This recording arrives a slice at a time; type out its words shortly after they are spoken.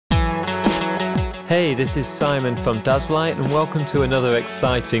Hey, this is Simon from Daslight and welcome to another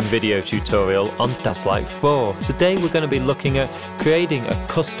exciting video tutorial on Daslight 4. Today we're going to be looking at creating a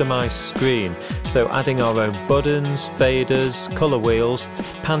customized screen, so adding our own buttons, faders, color wheels,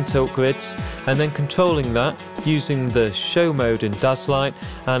 pan tilt grids, and then controlling that using the show mode in Daslight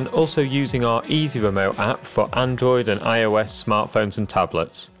and also using our Easy Remote app for Android and iOS smartphones and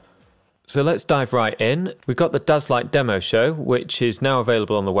tablets. So let's dive right in. We've got the Daslight demo show, which is now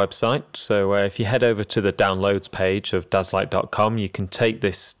available on the website. So if you head over to the downloads page of daslight.com, you can take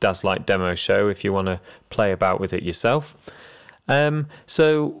this Daslight demo show if you want to play about with it yourself.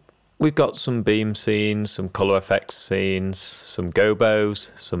 So we've got some beam scenes, some color effects scenes, some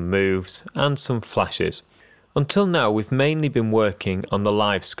gobos, some moves, and some flashes. Until now, we've mainly been working on the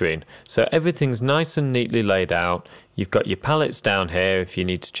live screen, so everything's nice and neatly laid out. You've got your palettes down here if you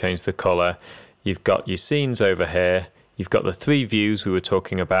need to change the colour. You've got your scenes over here. You've got the three views we were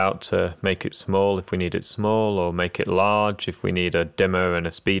talking about to make it small if we need it small, or make it large if we need a dimmer and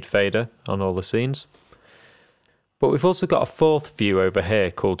a speed fader on all the scenes. But we've also got a fourth view over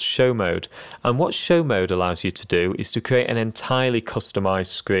here called Show Mode, and what Show Mode allows you to do is to create an entirely customized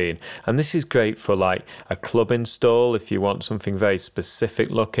screen, and this is great for like a club install if you want something very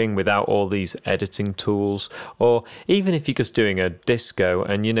specific looking without all these editing tools, or even if you're just doing a disco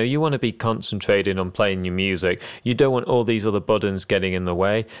and you want to be concentrating on playing your music, you don't want all these other buttons getting in the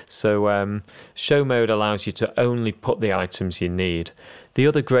way, so Show Mode allows you to only put the items you need. The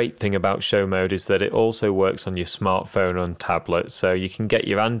other great thing about Show Mode is that it also works on your smartphone and tablet, so you can get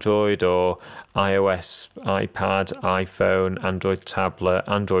your Android or iOS, iPad, iPhone, Android tablet,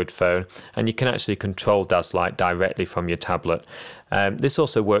 Android phone, and you can actually control Daslight directly from your tablet. This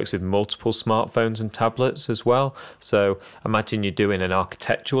also works with multiple smartphones and tablets as well, so imagine you're doing an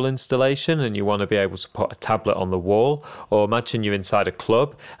architectural installation and you want to be able to put a tablet on the wall, or imagine you're inside a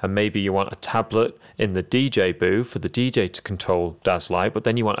club and maybe you want a tablet in the DJ booth for the DJ to control Daslight, but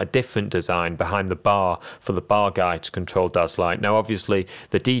then you want a different design behind the bar for the bar guy to control Daslight. Now obviously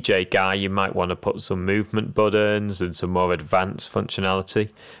the DJ guy, you might want to put some movement buttons and some more advanced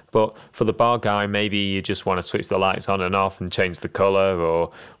functionality, but for the bar guy maybe you just want to switch the lights on and off and change the color or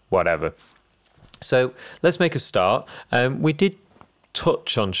whatever. So let's make a start. We did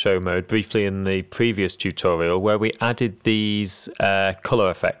touch on Show Mode briefly in the previous tutorial where we added these color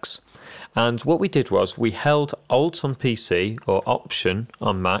effects. And what we did was we held Alt on PC or Option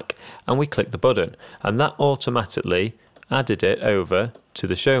on Mac and we clicked the button, and that automatically added it over to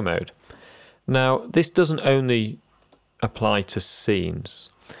the Show Mode. Now this doesn't only apply to scenes,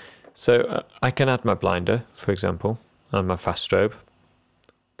 so I can add my blinder, for example, and my fast strobe.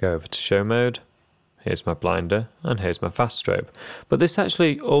 Go over to Show Mode, here's my blinder and here's my fast strobe. But this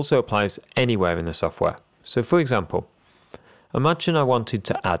actually also applies anywhere in the software. So for example, imagine I wanted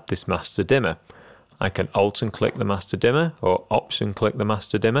to add this master dimmer. I can Alt and click the master dimmer or Option click the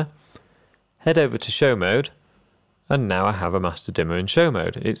master dimmer, head over to Show Mode, and now I have a master dimmer in Show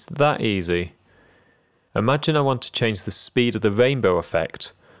Mode. It's that easy. Imagine I want to change the speed of the rainbow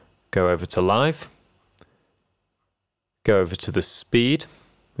effect. Go over to Live, go over to the speed,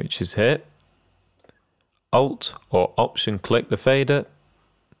 which is here, Alt or Option click the fader,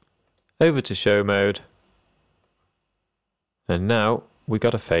 over to Show Mode, and now we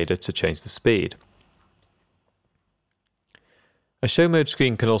got a fader to change the speed. A Show Mode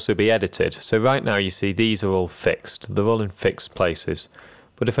screen can also be edited, so right now you see these are all fixed, they're all in fixed places.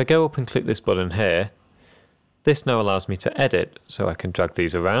 But if I go up and click this button here, this now allows me to edit, so I can drag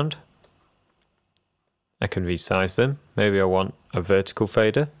these around. I can resize them. Maybe I want a vertical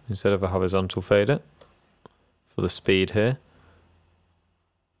fader instead of a horizontal fader for the speed here.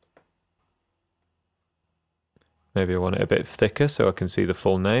 Maybe I want it a bit thicker so I can see the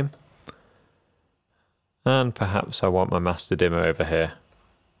full name. And perhaps I want my master dimmer over here.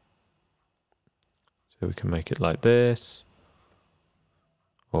 So we can make it like this,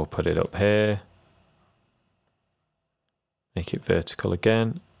 or put it up here. Make it vertical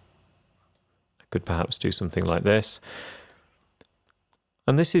again. I could perhaps do something like this.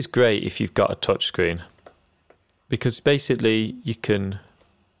 And this is great if you've got a touch screen, because basically you can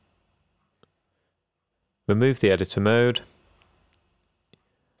remove the editor mode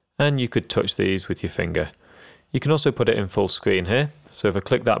and you could touch these with your finger. You can also put it in full screen here. So if I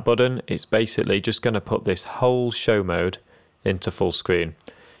click that button, it's basically just going to put this whole Show Mode into full screen.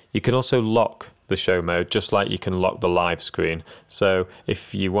 You can also lock the Show Mode just like you can lock the live screen. So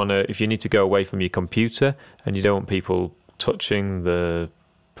if you need to go away from your computer and you don't want people touching the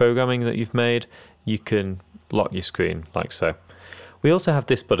programming that you've made, you can lock your screen like so. We also have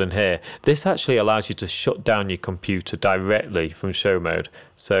this button here. This actually allows you to shut down your computer directly from show mode.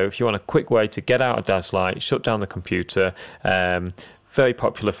 So if you want a quick way to get out of Daslight, shut down the computer, very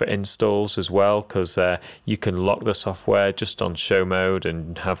popular for installs as well, because you can lock the software just on show mode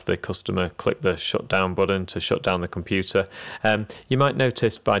and have the customer click the shutdown button to shut down the computer. You might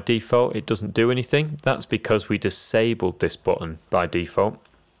notice by default it doesn't do anything. That's because we disabled this button by default.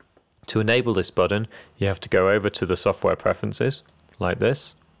 To enable this button, you have to go over to the software preferences like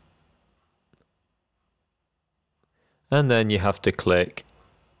this, and then you have to click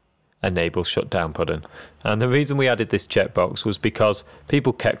enable shutdown button. And the reason we added this checkbox was because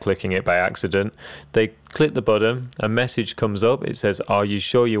people kept clicking it by accident. They click the button, a message comes up, it says, "Are you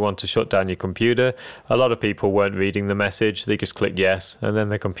sure you want to shut down your computer?" A lot of people weren't reading the message, they just clicked yes, and then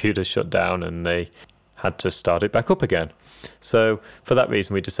the computer shut down and they had to start it back up again. So for that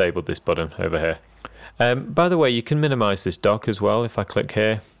reason we disabled this button over here. By the way, you can minimize this dock as well. If I click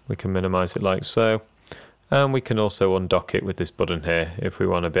here, we can minimize it like so. And we can also undock it with this button here if we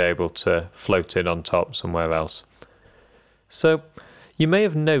want to be able to float it on top somewhere else. So you may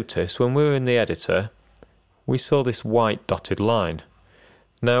have noticed when we were in the editor, we saw this white dotted line.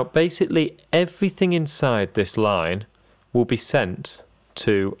 Now basically everything inside this line will be sent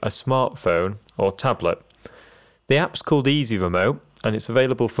to a smartphone or tablet. The app's called Easy Remote and it's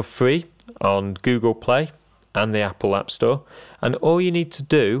available for free on Google Play and the Apple App Store. And all you need to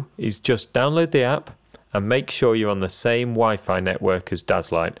do is just download the app and make sure you're on the same Wi-Fi network as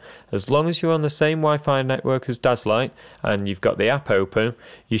Daslight. As long as you're on the same Wi-Fi network as Daslight and you've got the app open,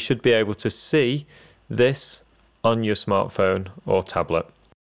 you should be able to see this on your smartphone or tablet.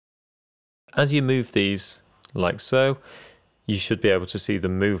 As you move these like so, you should be able to see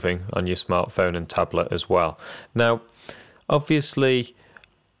them moving on your smartphone and tablet as well. Now, obviously,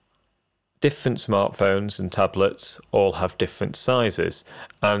 different smartphones and tablets all have different sizes,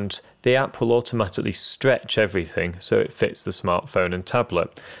 and the app will automatically stretch everything so it fits the smartphone and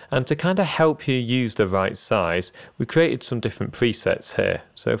tablet. And to kind of help you use the right size, we created some different presets here.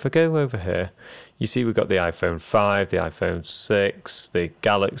 So if I go over here, you see we've got the iPhone 5, the iPhone 6, the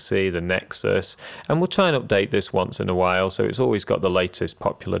Galaxy, the Nexus, and we'll try and update this once in a while so it's always got the latest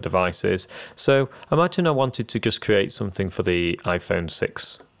popular devices. So imagine I wanted to just create something for the iPhone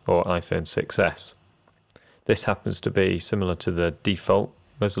 6 or iPhone 6s. This happens to be similar to the default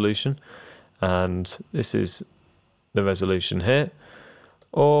resolution, and this is the resolution here.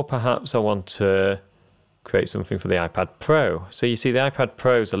 Or perhaps I want to create something for the iPad Pro. So you see the iPad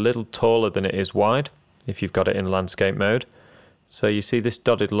Pro is a little taller than it is wide if you've got it in landscape mode. So you see this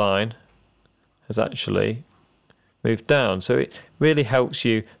dotted line has actually moved down. So it really helps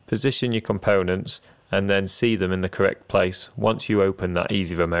you position your components and then see them in the correct place once you open that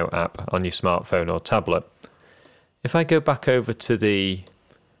Easy Remote app on your smartphone or tablet. If I go back over to the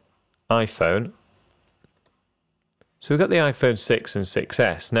iPhone, so we've got the iPhone 6 and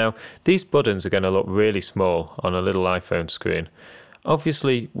 6s. Now, these buttons are going to look really small on a little iPhone screen.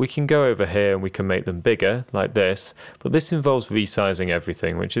 Obviously, we can go over here and we can make them bigger, like this, but this involves resizing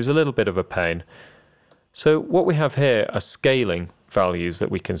everything, which is a little bit of a pain. So what we have here are scaling values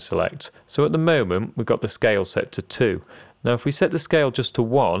that we can select. So at the moment, we've got the scale set to 2. Now, if we set the scale just to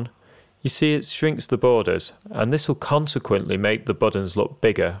 1, you see it shrinks the borders, and this will consequently make the buttons look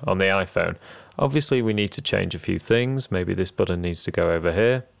bigger on the iPhone. Obviously, we need to change a few things. Maybe this button needs to go over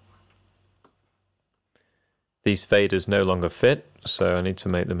here. These faders no longer fit, so I need to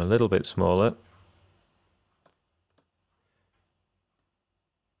make them a little bit smaller.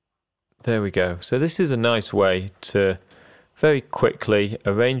 There we go. So this is a nice way to very quickly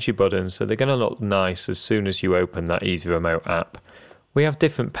arrange your buttons so they're going to look nice as soon as you open that Easy Remote app. We have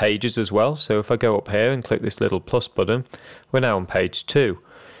different pages as well, so if I go up here and click this little plus button, we're now on page 2.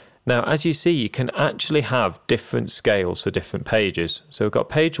 Now, as you see, you can actually have different scales for different pages. So we've got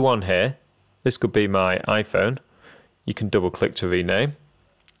page 1 here. This could be my iPhone. You can double click to rename.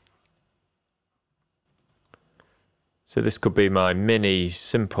 So this could be my mini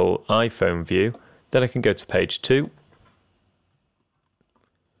simple iPhone view. Then I can go to page 2.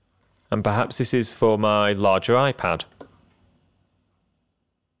 And perhaps this is for my larger iPad.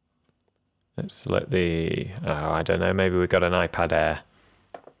 Let's select the, I don't know, maybe we've got an iPad Air.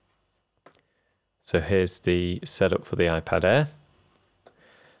 So here's the setup for the iPad Air.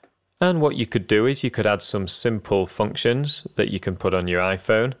 And what you could do is you could add some simple functions that you can put on your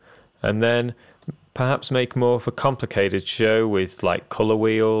iPhone, and then perhaps make more of a complicated show with like color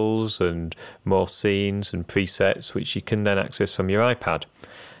wheels and more scenes and presets, which you can then access from your iPad.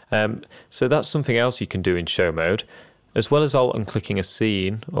 So that's something else you can do in show mode. as well as alt and clicking a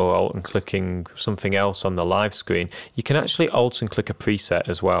scene or alt and clicking something else on the live screen, you can actually alt and click a preset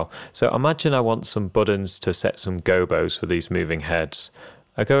as well. So imagine I want some buttons to set some gobos for these moving heads.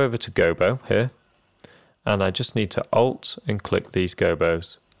 I go over to gobo here, and I just need to alt and click these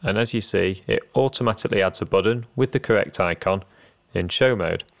gobos. And as you see, it automatically adds a button with the correct icon in show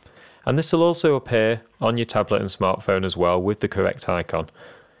mode. And this will also appear on your tablet and smartphone as well with the correct icon.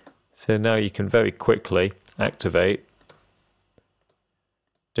 So now you can very quickly activate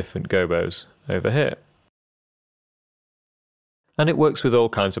different gobos over here. And it works with all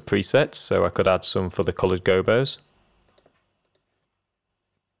kinds of presets, so I could add some for the coloured gobos.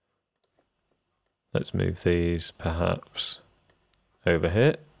 Let's move these perhaps over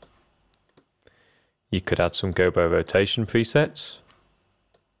here. You could add some gobo rotation presets.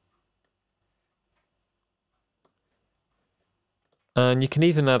 And you can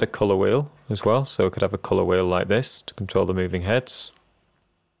even add a colour wheel as well, so I could have a colour wheel like this to control the moving heads.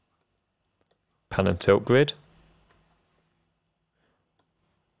 Pan and tilt grid.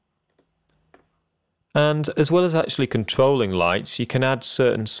 And as well as actually controlling lights, you can add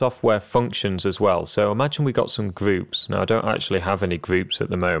certain software functions as well. So imagine we got some groups. Now I don't actually have any groups at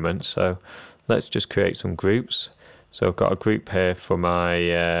the moment, so let's just create some groups. So I've got a group here for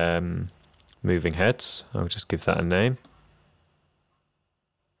my moving heads. I'll just give that a name.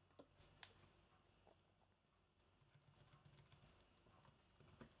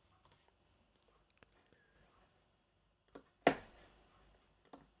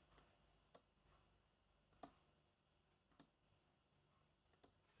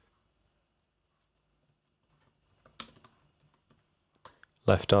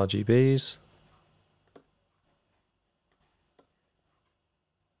 Left RGBs.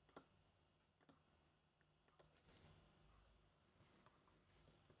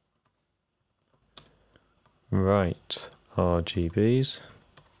 Right RGBs.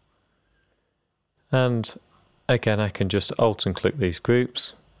 And again, I can just alt and click these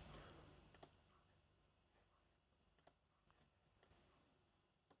groups.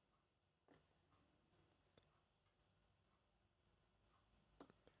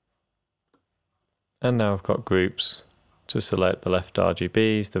 And now I've got groups to select the left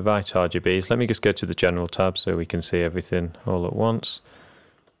RGBs, the right RGBs. Let me just go to the general tab so we can see everything all at once.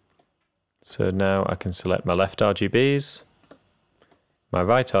 So now I can select my left RGBs, my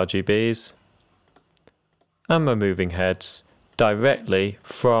right RGBs, and my moving heads directly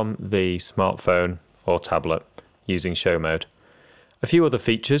from the smartphone or tablet using show mode. A few other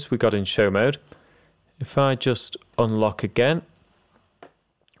features we got in show mode. If I just unlock again,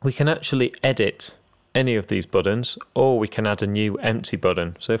 we can actually edit any of these buttons, or we can add a new empty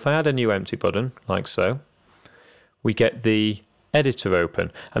button. So if I add a new empty button, like so, we get the editor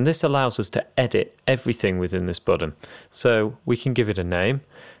open, and this allows us to edit everything within this button. So we can give it a name.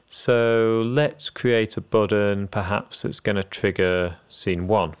 So let's create a button, perhaps it's going to trigger scene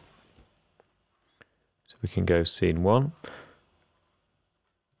 1. So we can go scene 1.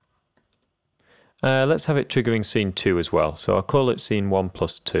 Let's have it triggering scene 2 as well. So I'll call it scene 1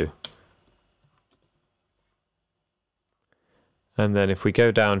 plus 2. And then if we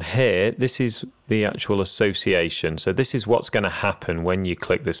go down here, this is the actual association. So this is what's going to happen when you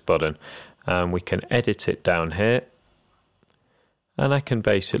click this button. And we can edit it down here. And I can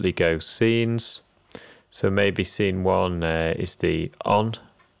basically go scenes. So maybe scene 1 is the on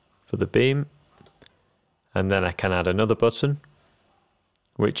for the beam. And then I can add another button,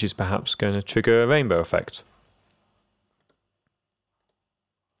 which is perhaps going to trigger a rainbow effect.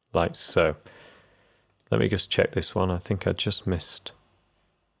 Like so. Let me just check this one. I think I just missed.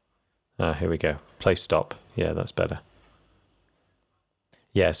 Ah, here we go. Play stop. Yeah, that's better.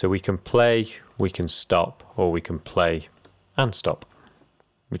 Yeah, so we can play, we can stop, or we can play and stop,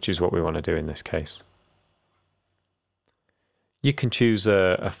 which is what we want to do in this case. You can choose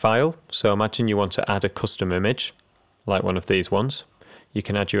a file. So imagine you want to add a custom image, like one of these ones. You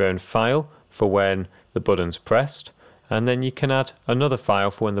can add your own file for when the button's pressed, and then you can add another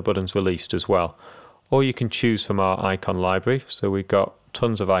file for when the button's released as well. Or you can choose from our icon library. So we've got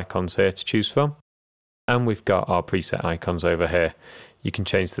tons of icons here to choose from. And we've got our preset icons over here. You can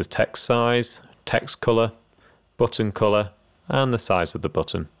change the text size, text color, button color, and the size of the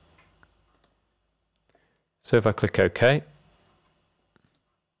button. So if I click OK,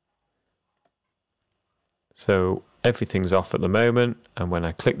 so everything's off at the moment, and when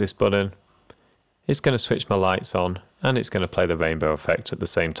I click this button, it's going to switch my lights on and it's going to play the rainbow effect at the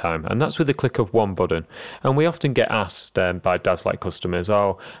same time, and that's with the click of one button. And we often get asked by Daslight customers,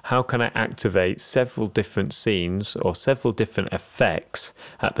 oh, how can I activate several different scenes or several different effects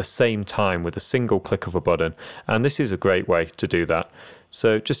at the same time with a single click of a button? And this is a great way to do that.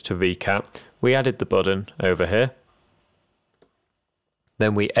 So just to recap, we added the button over here,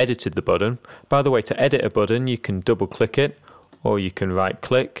 then we edited the button. By the way, to edit a button you can double click it, or you can right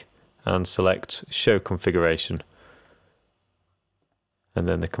click and select show configuration. And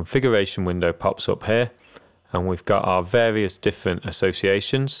then the configuration window pops up here, and we've got our various different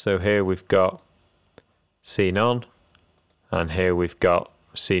associations. So here we've got scene on, and here we've got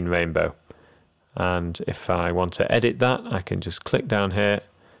scene rainbow. And if I want to edit that, I can just click down here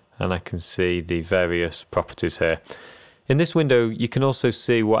and I can see the various properties here. In this window you can also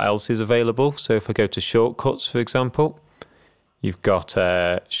see what else is available. So if I go to shortcuts, for example, you've got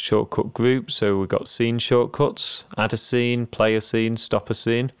shortcut groups, so we've got scene shortcuts, add a scene, play a scene, stop a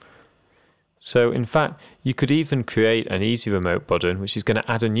scene. So in fact, you could even create an easy remote button which is going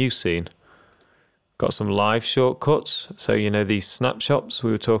to add a new scene. Got some live shortcuts, so you know these snapshots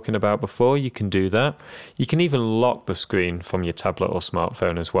we were talking about before, you can do that. You can even lock the screen from your tablet or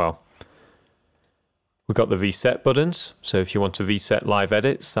smartphone as well. We've got the reset buttons, so if you want to reset live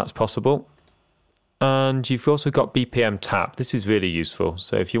edits, that's possible. And you've also got BPM tap. This is really useful.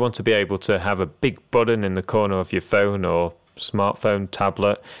 So if you want to be able to have a big button in the corner of your phone or smartphone,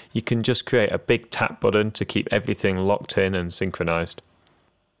 tablet, you can just create a big tap button to keep everything locked in and synchronized.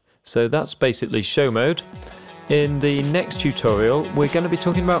 So that's basically show mode. In the next tutorial, we're going to be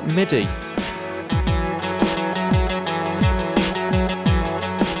talking about MIDI.